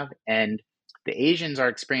going to have. And the Asians are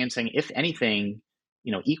experiencing, if anything,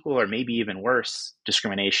 equal or maybe even worse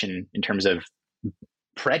discrimination in terms of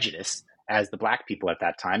prejudice as the Black people at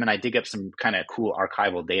that time. And I dig up some kind of cool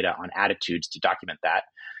archival data on attitudes to document that.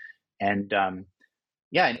 And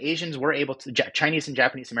and Asians were able to, Chinese and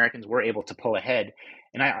Japanese Americans were able to pull ahead,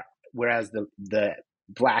 whereas the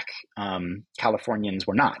Black Californians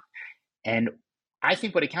were not. And I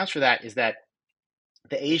think what accounts for that is that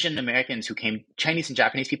the Asian Americans Chinese and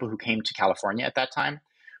Japanese people who came to California at that time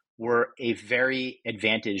were a very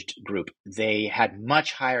advantaged group. They had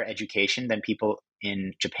much higher education than people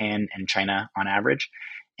in Japan and China on average,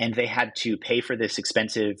 and they had to pay for this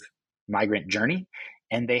expensive migrant journey.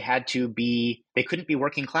 And they couldn't be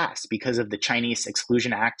working class because of the Chinese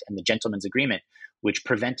Exclusion Act and the Gentleman's Agreement, which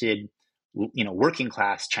prevented, working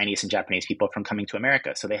class Chinese and Japanese people from coming to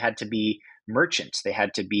America. So they had to be merchants, they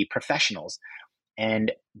had to be professionals.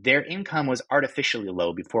 And their income was artificially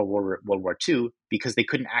low before World War II because they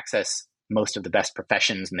couldn't access most of the best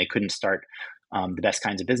professions and they couldn't start the best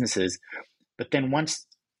kinds of businesses. But then once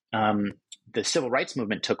the civil rights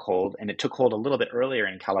movement took hold, and it took hold a little bit earlier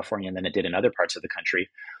in California than it did in other parts of the country,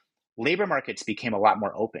 labor markets became a lot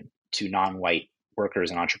more open to non-white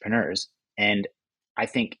workers and entrepreneurs. And I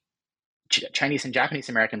think Chinese and Japanese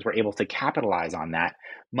Americans were able to capitalize on that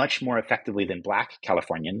much more effectively than Black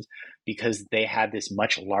Californians because they had this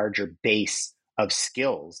much larger base of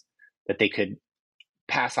skills that they could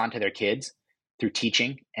pass on to their kids through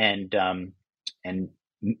teaching and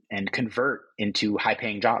convert into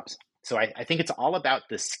high-paying jobs. So I think it's all about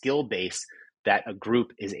the skill base that a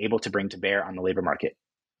group is able to bring to bear on the labor market.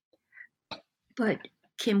 But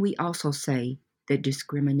can we also say that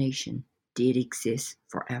discrimination did exist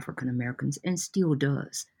for African Americans and still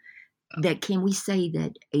does? that can we say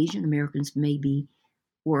that Asian Americans maybe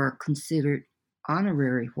were considered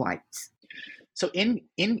honorary whites? So in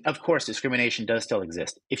of course, discrimination does still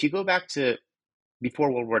exist. If you go back to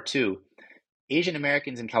before World War II, Asian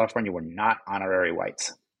Americans in California were not honorary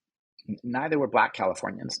whites. Neither were Black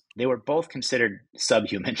Californians. They were both considered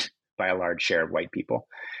subhuman by a large share of white people.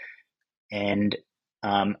 And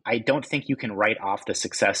I don't think you can write off the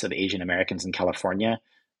success of Asian Americans in California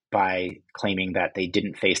by claiming that they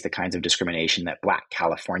didn't face the kinds of discrimination that Black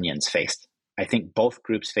Californians faced. I think both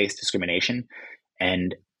groups faced discrimination.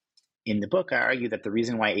 And in the book, I argue that the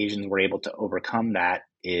reason why Asians were able to overcome that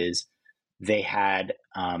is they had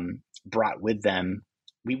brought with them,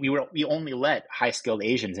 we only let high-skilled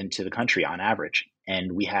Asians into the country on average.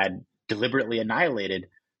 And we had deliberately annihilated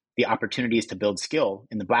the opportunities to build skill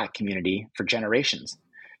in the Black community for generations.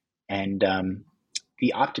 And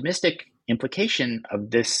the optimistic implication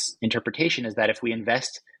of this interpretation is that if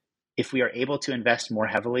we are able to invest more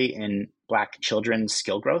heavily in Black children's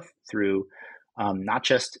skill growth through not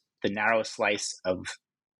just the narrow slice of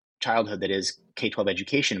childhood that is K-12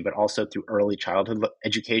 education, but also through early childhood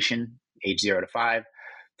education, age 0 to 5,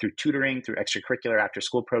 through tutoring, through extracurricular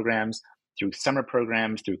after-school programs, through summer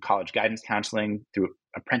programs, through college guidance counseling, through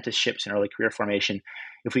apprenticeships and early career formation.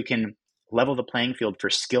 If we can level the playing field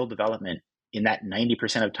for skill development in that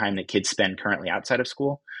 90% of time that kids spend currently outside of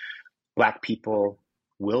school, Black people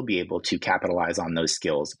will be able to capitalize on those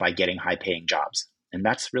skills by getting high-paying jobs. And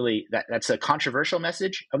that's really, that's a controversial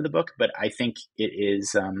message of the book, but I think it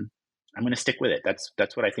is, I'm going to stick with it.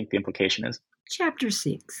 That's what I think the implication is. Chapter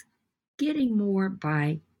 6, Getting More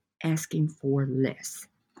by Asking for Less.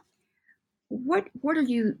 What are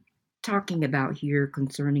you talking about here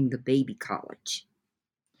concerning the baby college?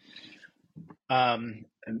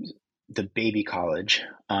 The baby college.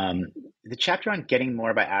 The chapter on getting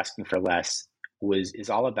more by asking for less is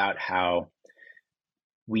all about how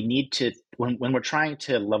we need to, when we're trying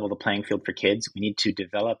to level the playing field for kids, we need to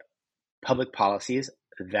develop public policies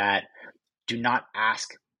that do not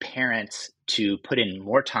ask parents to put in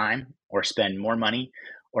more time or spend more money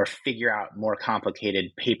or figure out more complicated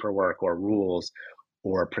paperwork or rules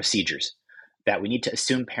or procedures. That we need to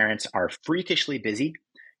assume parents are freakishly busy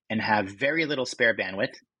and have very little spare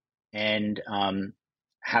bandwidth, and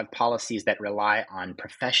have policies that rely on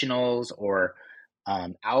professionals or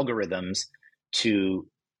algorithms to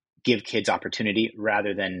give kids opportunity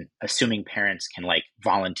rather than assuming parents can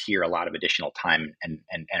volunteer a lot of additional time and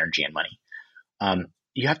energy and money.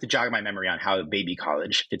 You have to jog my memory on how baby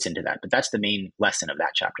college fits into that, but that's the main lesson of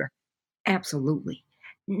that chapter. Absolutely.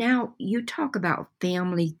 Now, you talk about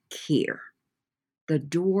family care, the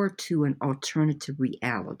door to an alternative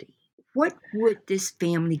reality. What would this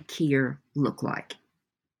family care look like?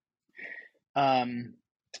 Let's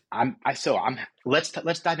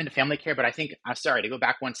dive into family care, but I think, I'm sorry to go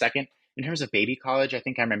back 1 second. In terms of baby college, I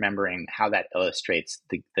think I'm remembering how that illustrates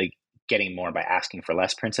the getting more by asking for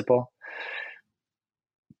less principle.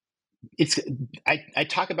 I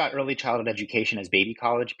talk about early childhood education as baby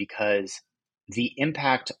college because the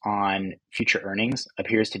impact on future earnings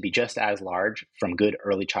appears to be just as large from good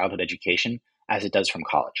early childhood education as it does from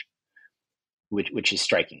college, which is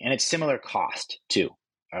striking. And it's similar cost too.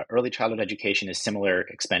 Early childhood education is similar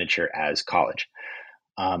expenditure as college.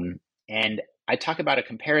 And I talk about a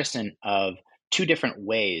comparison of two different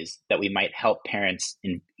ways that we might help parents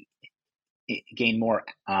gain more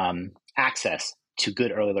access to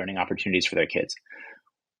good early learning opportunities for their kids.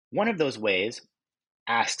 One of those ways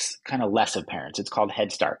asks kind of less of parents. It's called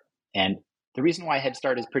Head Start. And the reason why Head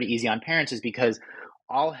Start is pretty easy on parents is because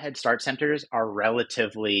all Head Start centers are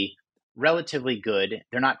relatively good.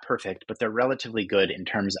 They're not perfect, but they're relatively good in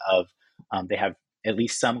terms of they have at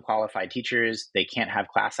least some qualified teachers. They can't have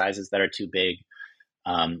class sizes that are too big.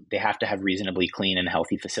 They have to have reasonably clean and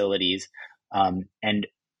healthy facilities. And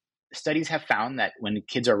studies have found that when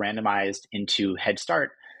kids are randomized into Head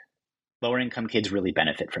Start, lower income kids really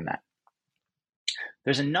benefit from that.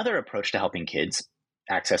 There's another approach to helping kids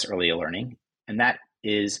access early learning, and that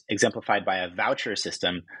is exemplified by a voucher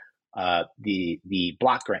system, the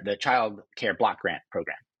block grant, the Child Care Block Grant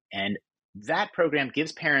program. And that program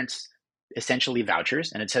gives parents essentially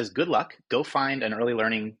vouchers, and it says, good luck, go find an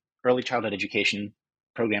early childhood education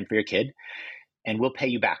program for your kid, and we'll pay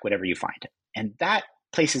you back whatever you find. And that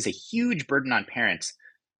places a huge burden on parents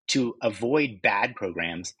to avoid bad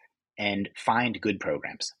programs and find good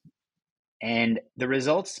programs. And the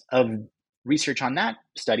results of research on that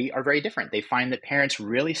study are very different. They find that parents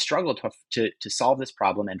really struggle to solve this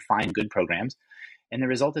problem and find good programs. And the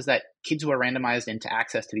result is that kids who are randomized into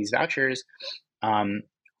access to these vouchers,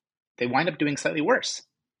 they wind up doing slightly worse.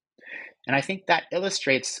 And I think that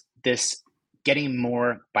illustrates this getting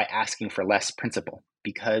more by asking for less principle,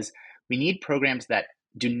 because we need programs that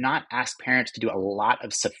do not ask parents to do a lot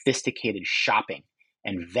of sophisticated shopping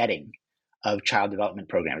and vetting of child development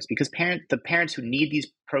programs, because the parents who need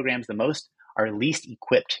these programs the most are least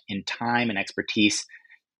equipped in time and expertise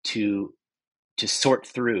to sort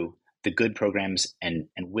through the good programs and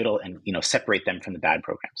whittle and separate them from the bad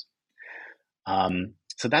programs.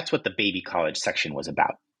 So that's what the baby college section was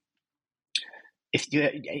about. If you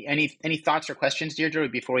any thoughts or questions, Deirdre,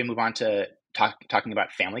 before we move on to talking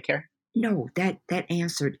about family care? No, that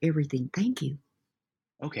answered everything. Thank you.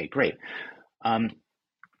 Okay, great.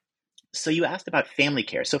 So you asked about family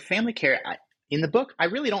care. So family care, in the book, I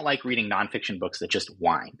really don't like reading nonfiction books that just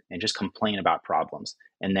whine and just complain about problems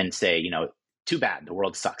and then say, too bad, the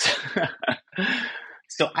world sucks.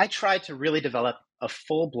 So I tried to really develop a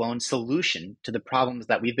full-blown solution to the problems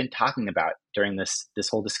that we've been talking about during this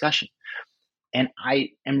whole discussion. And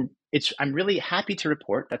I'm really happy to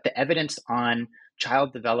report that the evidence on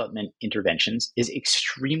child development interventions is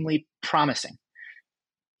extremely promising.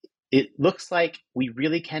 It looks like we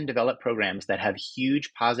really can develop programs that have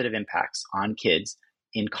huge positive impacts on kids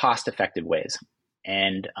in cost-effective ways.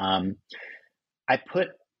 And I put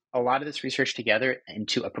a lot of this research together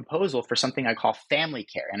into a proposal for something I call family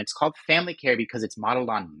care. And it's called family care because it's modeled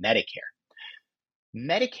on Medicare.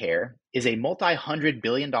 Medicare is a multi-$100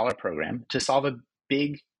 billion program to solve a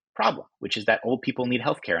big problem, which is that old people need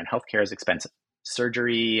healthcare, and healthcare is expensive.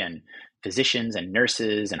 Surgery and physicians and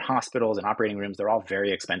nurses and hospitals and operating rooms, they're all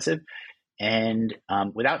very expensive. And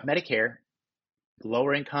without Medicare,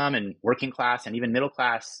 lower income and working class and even middle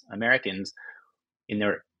class Americans in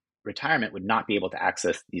their retirement would not be able to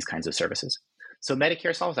access these kinds of services. So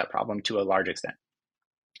Medicare solves that problem to a large extent.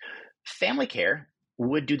 Family care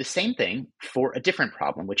would do the same thing for a different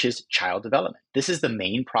problem, which is child development. This is the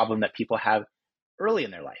main problem that people have early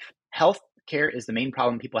in their life. Health care is the main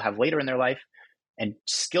problem people have later in their life, and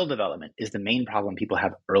skill development is the main problem people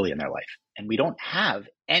have early in their life. And we don't have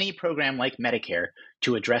any program like Medicare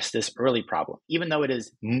to address this early problem, even though it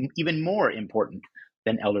is even more important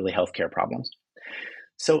than elderly healthcare problems.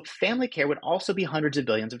 So family care would also be hundreds of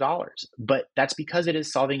billions of dollars, but that's because it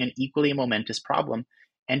is solving an equally momentous problem,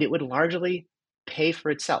 and it would largely pay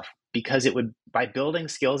for itself because it would, by building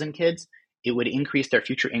skills in kids, it would increase their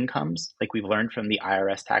future incomes, like we've learned from the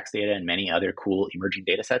IRS tax data and many other cool emerging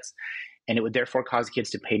data sets. And it would therefore cause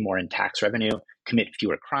kids to pay more in tax revenue, commit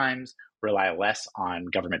fewer crimes, rely less on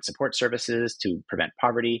government support services to prevent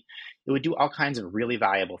poverty. It would do all kinds of really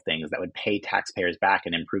valuable things that would pay taxpayers back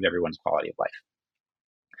and improve everyone's quality of life.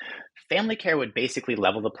 Family care would basically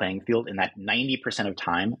level the playing field in that 90% of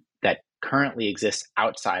time that currently exists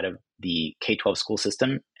outside of the K-12 school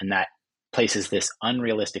system, and that places this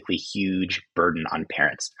unrealistically huge burden on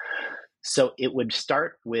parents. So it would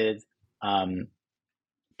start with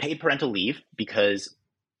paid parental leave, because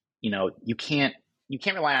you can't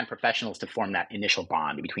rely on professionals to form that initial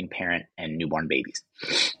bond between parent and newborn babies.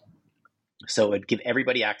 So it would give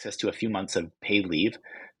everybody access to a few months of paid leave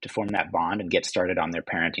to form that bond and get started on their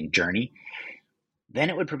parenting journey. Then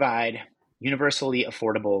it would provide universally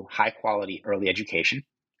affordable, high quality early education,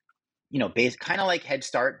 kind of like Head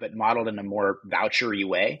Start, but modeled in a more vouchery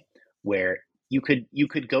way, where you could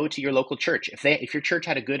go to your local church. If your church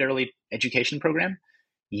had a good early education program,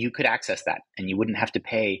 you could access that, and you wouldn't have to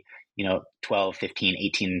pay, $12,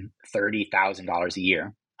 $15, $18, $30,000 a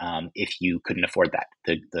year if you couldn't afford that.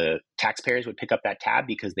 The taxpayers would pick up that tab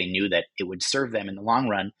because they knew that it would serve them in the long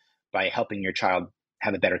run by helping your child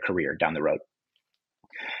have a better career down the road.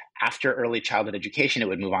 After early childhood education, it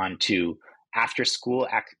would move on to after-school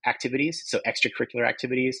activities, so extracurricular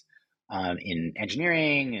activities in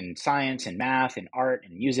engineering and science and math and art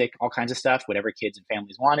and music, all kinds of stuff, whatever kids and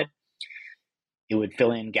families wanted. It would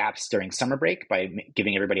fill in gaps during summer break by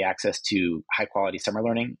giving everybody access to high-quality summer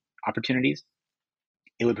learning opportunities.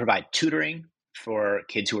 It would provide tutoring for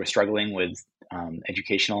kids who are struggling with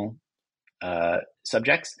educational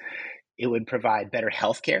subjects. It would provide better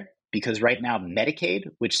health care, because right now Medicaid,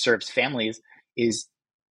 which serves families, is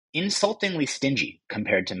insultingly stingy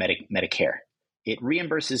compared to Medicare. It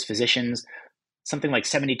reimburses physicians something like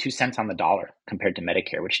 72 cents on the dollar compared to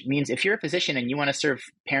Medicare, which means if you're a physician and you want to serve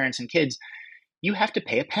parents and kids, you have to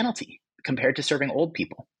pay a penalty compared to serving old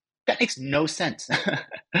people. That makes no sense.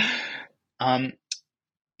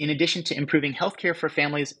 In addition to improving healthcare for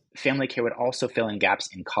families, family care would also fill in gaps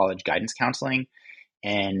in college guidance counseling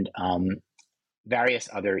and various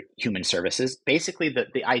other human services. Basically,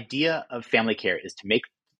 the idea of family care is to make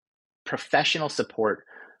professional support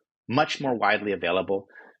much more widely available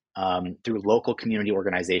through local community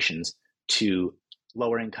organizations to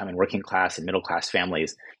lower income and working class and middle class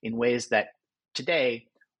families in ways that today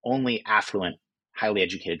only affluent, highly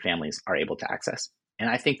educated families are able to access. And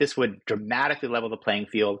I think this would dramatically level the playing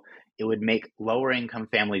field. It would make lower income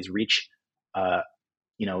families reach,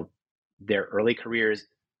 their early careers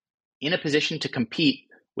in a position to compete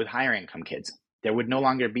with higher income kids. There would no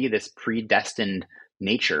longer be this predestined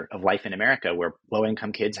nature of life in America where low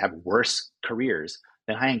income kids have worse careers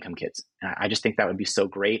than high income kids. And I just think that would be so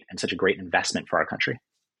great and such a great investment for our country.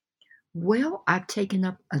 Well, I've taken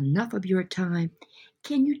up enough of your time.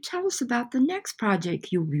 Can you tell us about the next project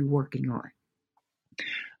you'll be working on?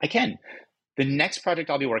 I can. The next project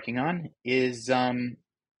I'll be working on is a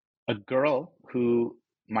girl who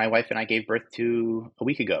my wife and I gave birth to a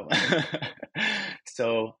week ago.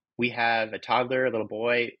 So we have a toddler, a little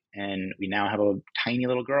boy, and we now have a tiny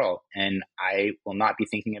little girl. And I will not be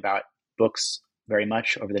thinking about books very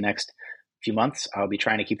much over the next few months. I'll be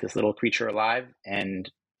trying to keep this little creature alive and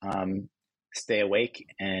stay awake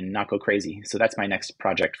and not go crazy. So that's my next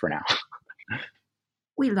project for now.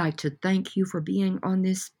 We'd like to thank you for being on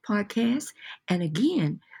this podcast. And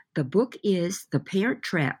again, the book is The Parent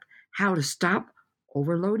Trap: How to Stop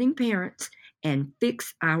Overloading Parents and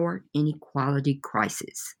Fix Our Inequality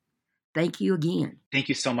Crisis. Thank you again. Thank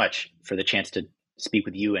you so much for the chance to speak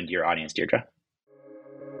with you and your audience, Deirdre.